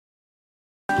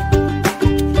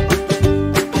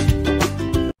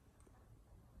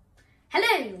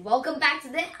and welcome back to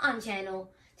the On channel.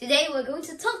 Today we're going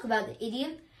to talk about the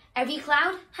idiom, every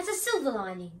cloud has a silver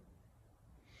lining.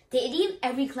 The idiom,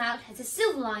 every cloud has a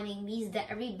silver lining means that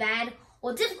every bad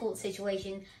or difficult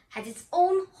situation has its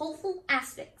own hopeful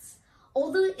aspects,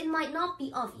 although it might not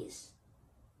be obvious.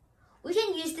 We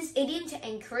can use this idiom to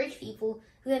encourage people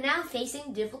who are now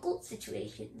facing difficult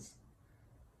situations.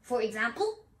 For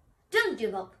example, don't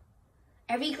give up.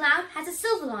 Every cloud has a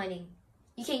silver lining.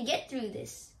 You can get through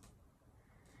this.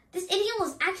 This idiom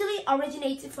was actually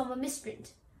originated from a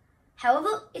misprint.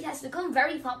 However, it has become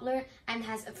very popular and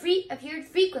has appeared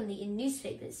frequently in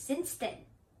newspapers since then.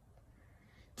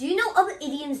 Do you know other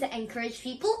idioms that encourage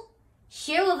people?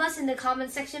 Share with us in the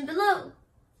comment section below.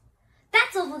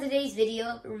 That's all for today's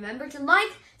video. Remember to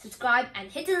like, subscribe, and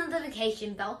hit the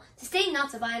notification bell to stay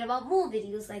notified about more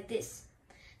videos like this.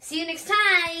 See you next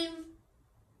time!